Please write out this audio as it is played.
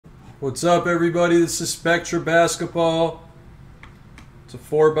What's up, everybody? This is Spectra Basketball. It's a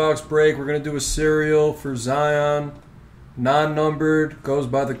 4-box break. We're going to do a serial for Zion. Non-numbered, goes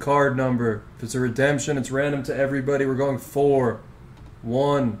by the card number. If it's a redemption, it's random to everybody. We're going 4.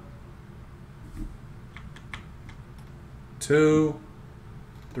 1, 2,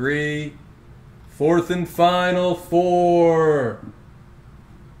 3, 4th and final 4.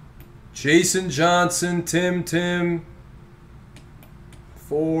 Jason Johnson, Tim.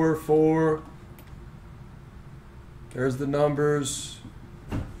 4. There's the numbers.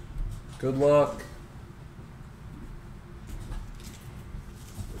 Good luck.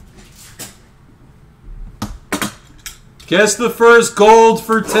 Guess the first gold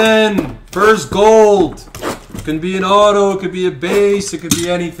for 10. First gold. It can be an auto, it could be a base, it could be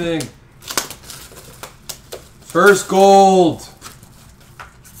anything. First gold.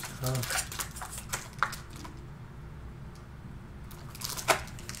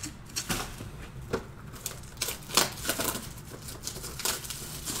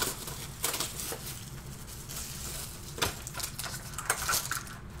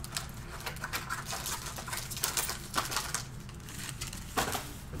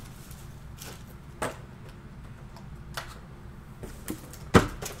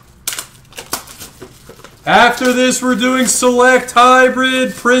 After this, we're doing Select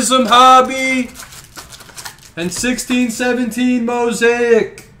Hybrid, Prism Hobby, and 16-17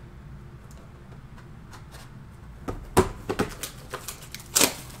 Mosaic.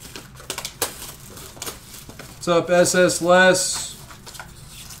 What's up, SS Les?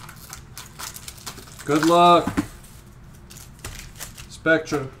 Good luck.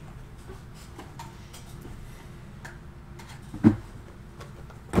 Spectra.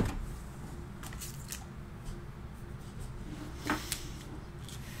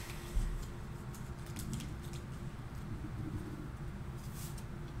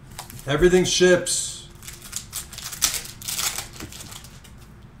 Everything ships.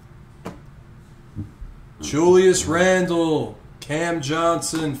 Julius Randle, Cam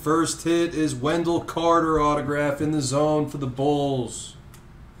Johnson. First hit is Wendell Carter autograph in the zone for the Bulls.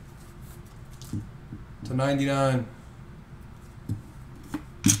 /99.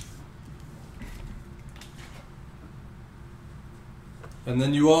 And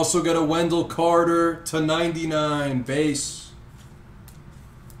then you also get a Wendell Carter /99 base.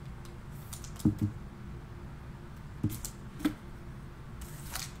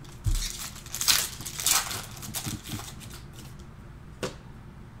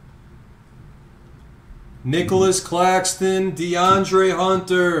 Nicholas Claxton, DeAndre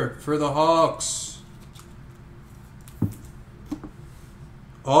Hunter for the Hawks.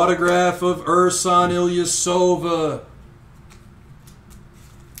 Autograph of Ersan Ilyasova.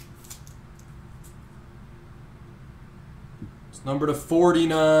 It's number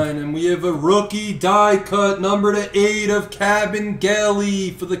 /49. And we have a rookie die cut, number /8 of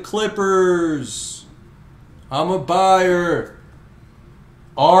Cabin-Gelly for the Clippers. I'm a buyer.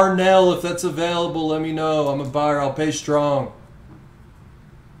 Arnell, if that's available, let me know. I'm a buyer. I'll pay strong.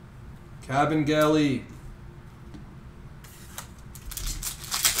 Cabin-Gelly.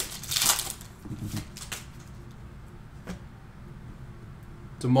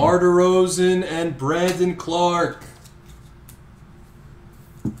 DeMar DeRozan and Brandon Clark.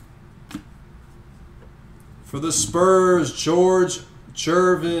 For the Spurs, George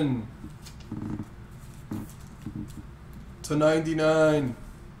Gervin. /99.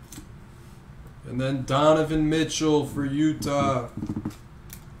 And then Donovan Mitchell for Utah.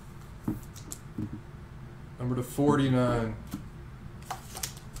 Number /49.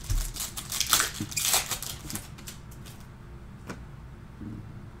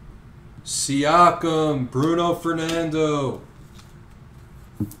 Siakam, Bruno Fernando.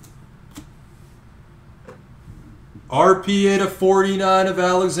 RPA /49 of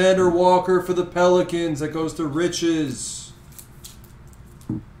Alexander Walker for the Pelicans. That goes to Riches.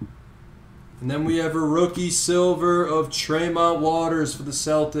 And then we have a rookie silver of Tremont Waters for the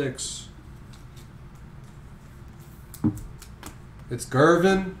Celtics. It's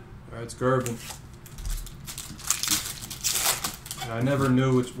Gervin? Alright, it's Gervin. I never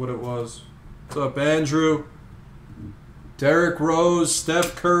knew what it was. What's up, Andrew? Derrick Rose,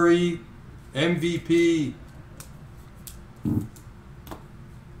 Steph Curry, MVP.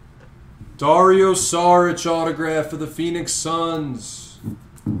 Dario Saric autograph for the Phoenix Suns.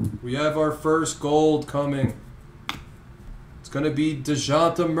 We have our first gold coming. It's going to be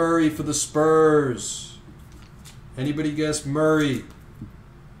DeJounte Murray for the Spurs. Anybody guess Murray?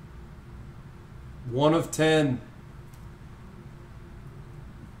 1 of 10.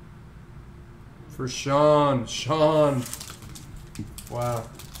 For Sean. Wow.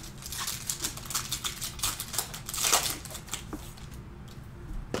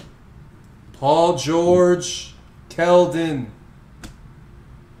 Paul George, Keldon.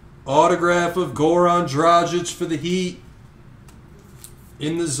 Autograph of Goran Dragic for the Heat.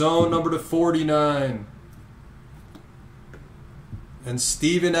 In the zone, number /49. And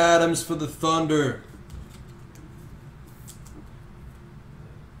Steven Adams for the Thunder.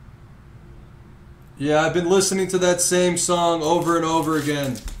 Yeah, I've been listening to that same song over and over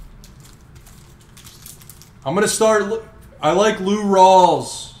again. I'm going to start... I like Lou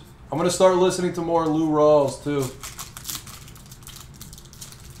Rawls. I'm going to start listening to more Lou Rawls, too.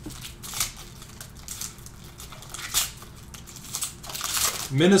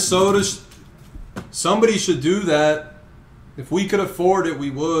 Minnesota... Somebody should do that. If we could afford it, we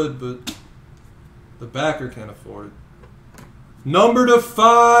would, but the backer can't afford it. Number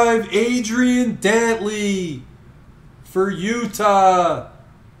 /5, Adrian Dantley for Utah.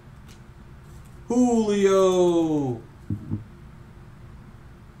 Julio.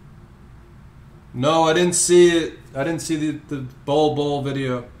 No, I didn't see it. I didn't see the Bowl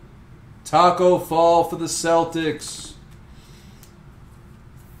video. Taco Fall for the Celtics.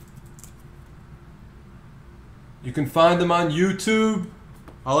 You can find them on YouTube.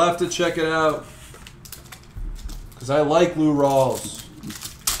 I'll have to check it out. Because I like Lou Rawls.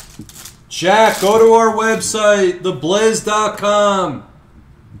 Jack, go to our website, theblez.com.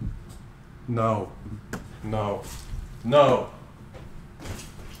 No. No. No.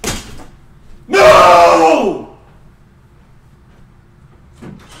 No!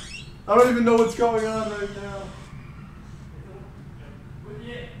 I don't even know what's going on right now.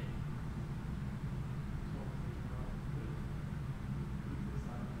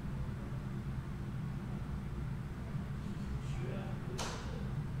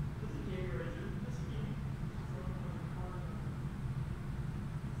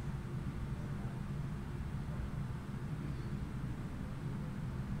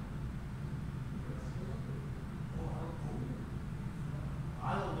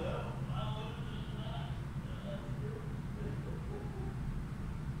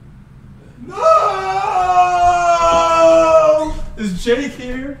 No! Is Jake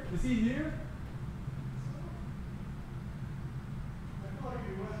here? Is he here?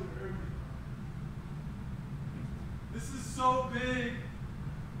 This is so big.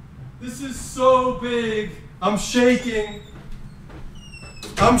 This is so big. I'm shaking.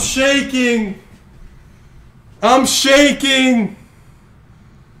 I'm shaking. I'm shaking.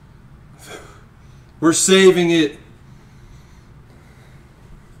 We're saving it.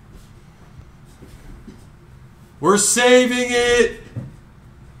 We're saving it.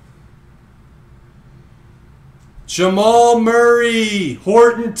 Jamal Murray,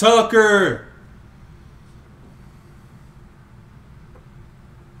 Horton Tucker.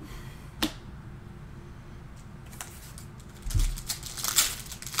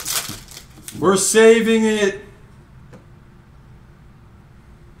 We're saving it.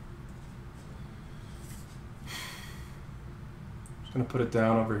 Just gonna put it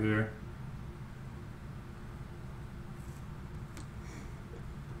down over here.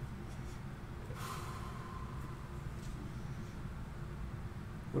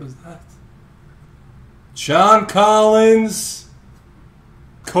 What is that? John Collins,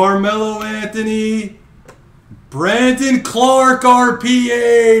 Carmelo Anthony, Brandon Clark,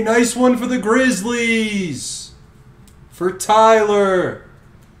 RPA. Nice one for the Grizzlies. For Tyler.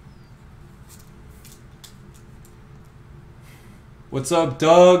 What's up,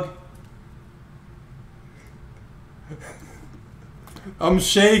 Doug? I'm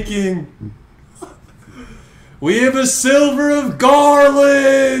shaking. We have a silver of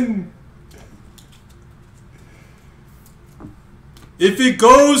Garland. If it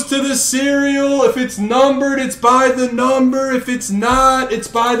goes to the serial, if it's numbered, it's by the number. If it's not, it's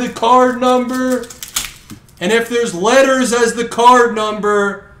by the card number. And if there's letters as the card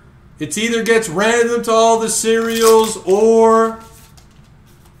number, it either gets random to all the serials or...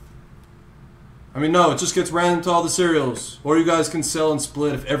 I mean, no, it just gets random to all the serials. Or you guys can sell and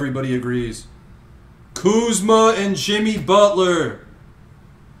split if everybody agrees. Kuzma and Jimmy Butler.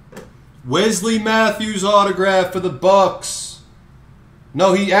 Wesley Matthews autograph for the Bucks.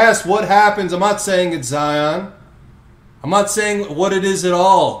 No, he asked what happens. I'm not saying it's Zion. I'm not saying what it is at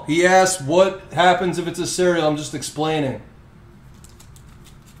all. He asked what happens if it's a serial. I'm just explaining.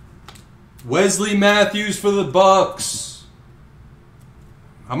 Wesley Matthews for the Bucks.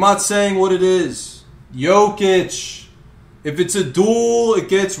 I'm not saying what it is. Jokic. If it's a duel, it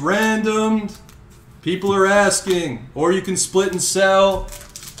gets randomed. People are asking. Or you can split and sell.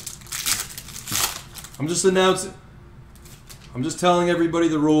 I'm just announcing. I'm just telling everybody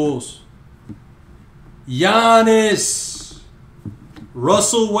the rules. Giannis.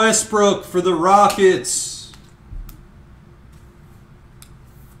 Russell Westbrook for the Rockets.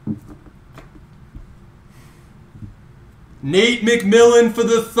 Nate McMillan for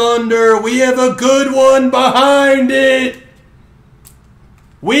the Thunder. We have a good one behind it.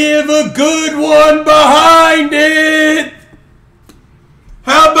 We have a good one behind it.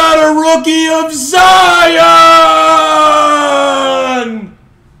 How about a rookie of Zion?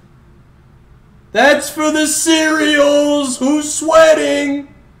 That's for the cereals. Who's sweating?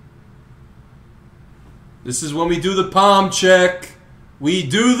 This is when we do the palm check. We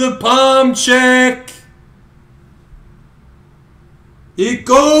do the palm check. It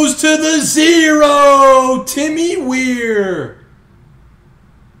goes to the 0. Timmy Weir.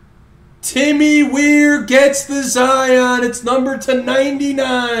 Timmy Weir gets the Zion. It's numbered to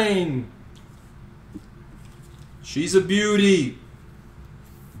 99. She's a beauty.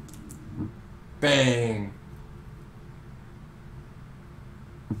 Bang.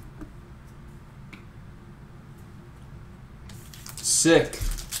 Sick.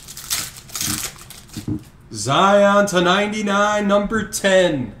 Zion to 99, number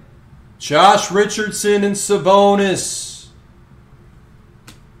 10. Josh Richardson and Sabonis.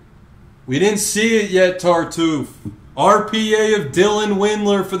 We didn't see it yet, Tartuffe. RPA of Dylan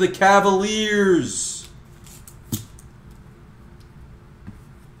Windler for the Cavaliers.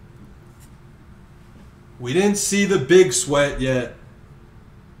 We didn't see the big sweat yet.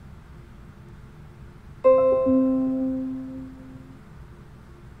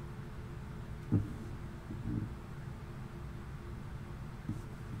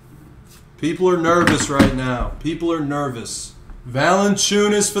 People are nervous right now. People are nervous.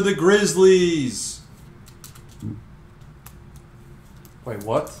 Valanciunas for the Grizzlies. Wait,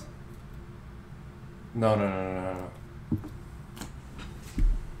 what? No. No.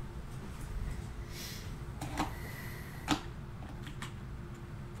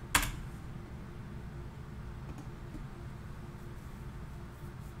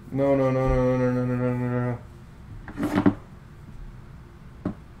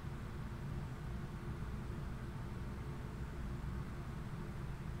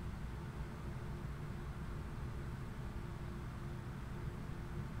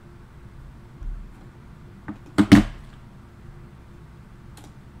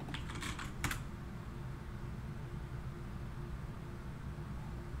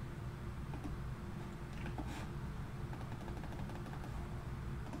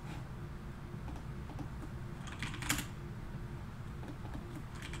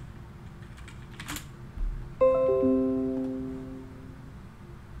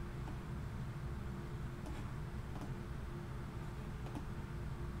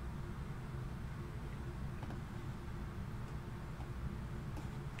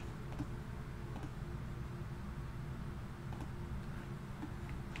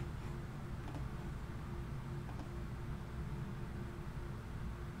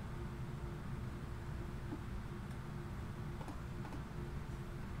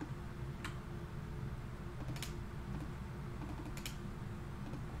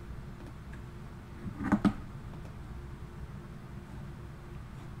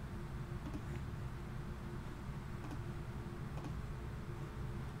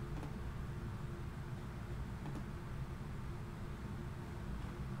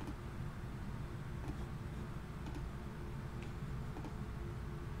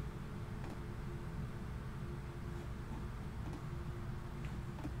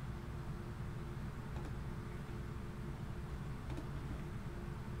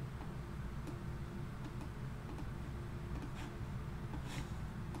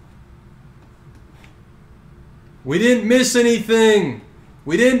 We didn't miss anything.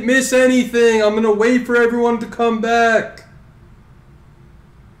 We didn't miss anything. I'm going to wait for everyone to come back.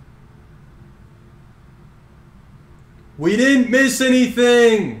 We didn't miss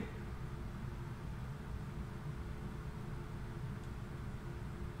anything.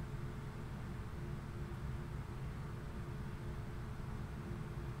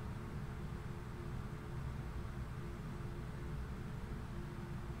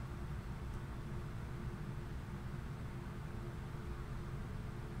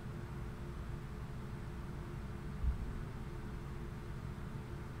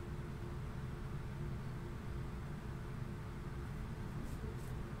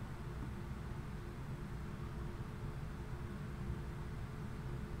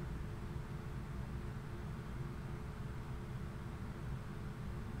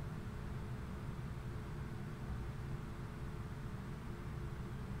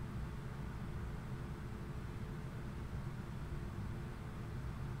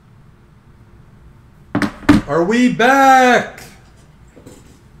 Are we back?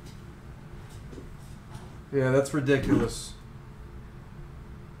 Yeah, that's ridiculous.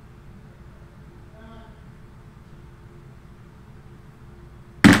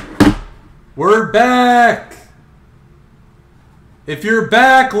 We're back! If you're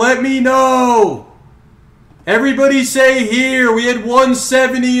back, let me know! Everybody say here. We had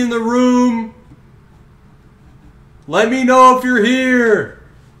 170 in the room. Let me know if you're here.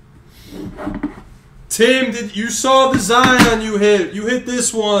 Tim, you saw the Zion you hit. You hit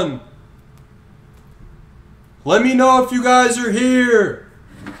this one. Let me know if you guys are here.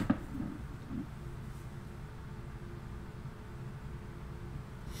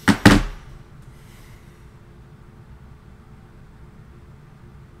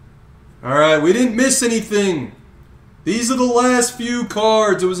 Alright, we didn't miss anything. These are the last few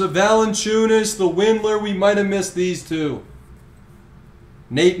cards. It was a Valanciunas, the Windler. We might have missed these two.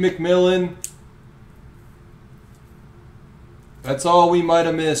 Nate McMillan. That's all we might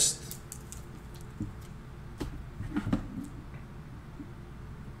have missed.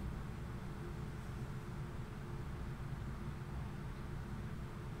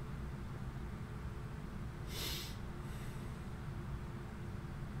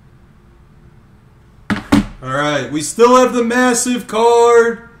 Alright, we still have the massive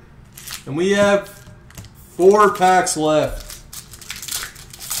card, and we have 4 packs left.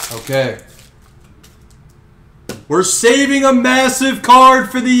 Okay. We're saving a massive card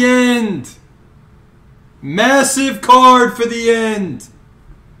for the end. Massive card for the end.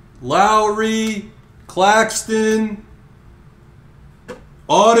 Lowry, Claxton,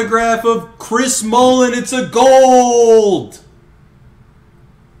 autograph of Chris Mullin. It's a gold.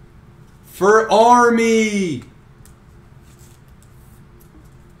 For Army.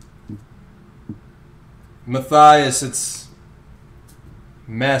 Matthias, it's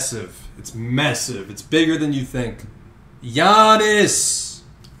massive. It's massive. It's bigger than you think. Giannis.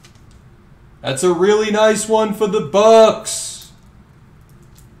 That's a really nice one for the Bucks.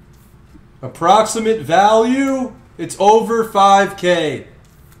 Approximate value? It's over 5K.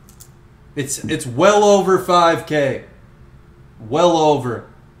 It's well over 5K. Well over.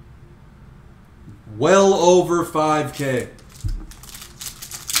 Well over 5K.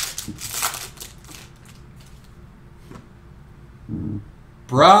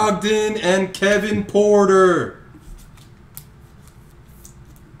 Brogdon and Kevin Porter.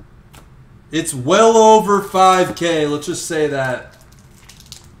 It's well over 5K. Let's just say that.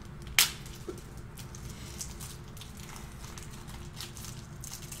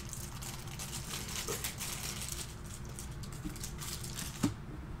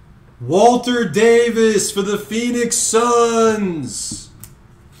 Walter Davis for the Phoenix Suns.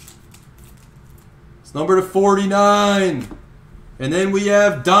 It's number to 49. And then we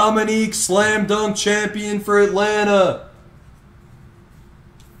have Dominique, slam dunk champion for Atlanta.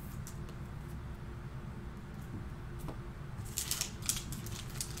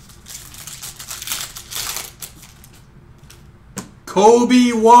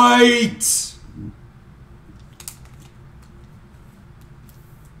 Kobe White.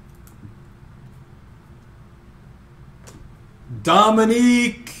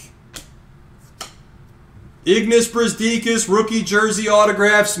 Dominique. Ignas Brazdeikis, rookie jersey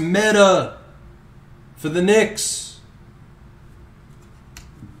autographs, meta for the Knicks.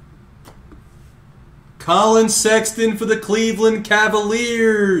 Colin Sexton for the Cleveland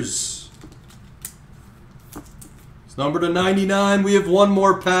Cavaliers. It's number to 99. We have one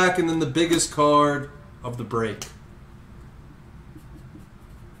more pack and then the biggest card of the break.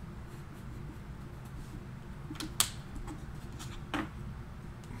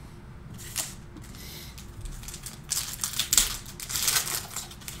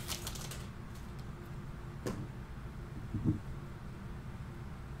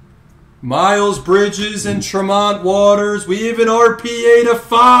 Miles Bridges and Tremont Waters. We have an RPA to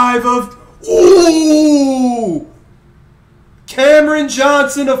 5 of... Ooh! Cameron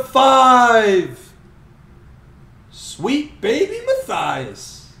Johnson to 5. Sweet baby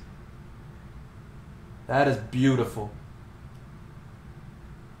Matthias. That is beautiful.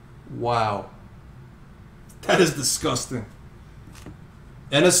 Wow. That is disgusting.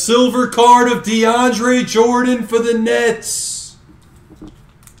 And a silver card of DeAndre Jordan for the Nets.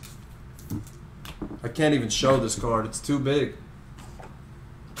 I can't even show this card. It's too big.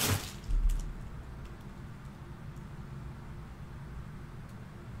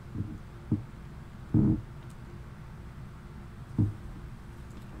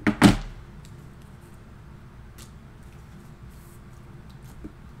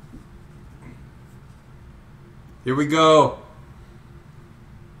 Here we go.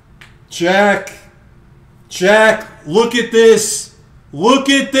 Jack, look at this. Look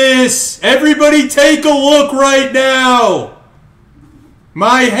at this. Everybody take a look right now.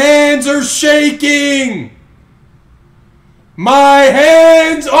 My hands are shaking. My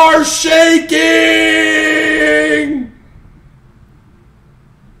hands are shaking.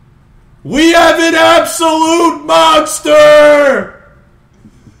 We have an absolute monster.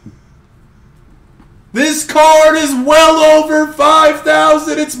 This card is well over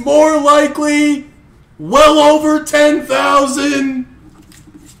 5,000. It's more likely well over 10,000.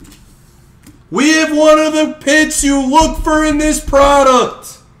 We have one of the pits you look for in this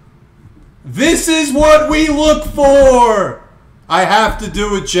product. This is what we look for. I have to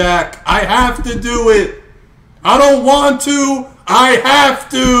do it, Jack. I have to do it. I don't want to. I have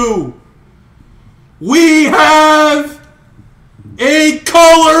to. We have a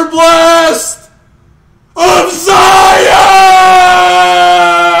Color Blast of Zion!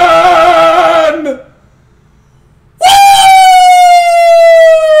 Woo!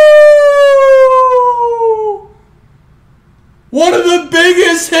 One of the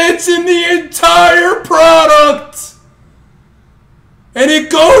biggest hits in the entire product. And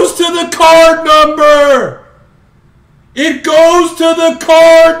it goes to the card number. It goes to the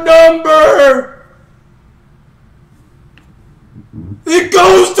card number. It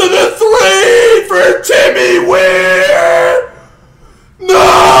goes to the 3 for Timmy Weir. No!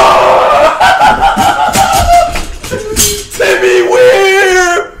 Timmy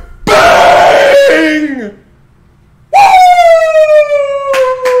Weir. Bang! Woo!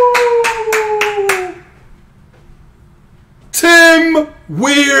 Tim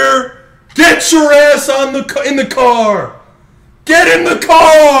Weir, get your ass on in the car. Get in the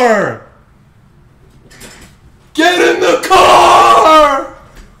car. Get in the car!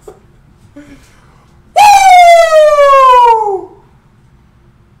 Woo!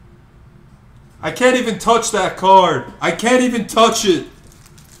 I can't even touch that card. I can't even touch it.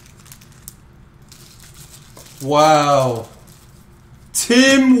 Wow.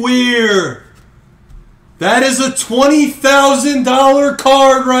 Tim Weir. That is a $20,000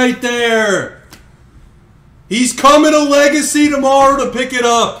 card right there. He's coming to Legacy tomorrow to pick it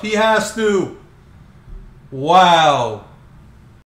up. He has to. Wow.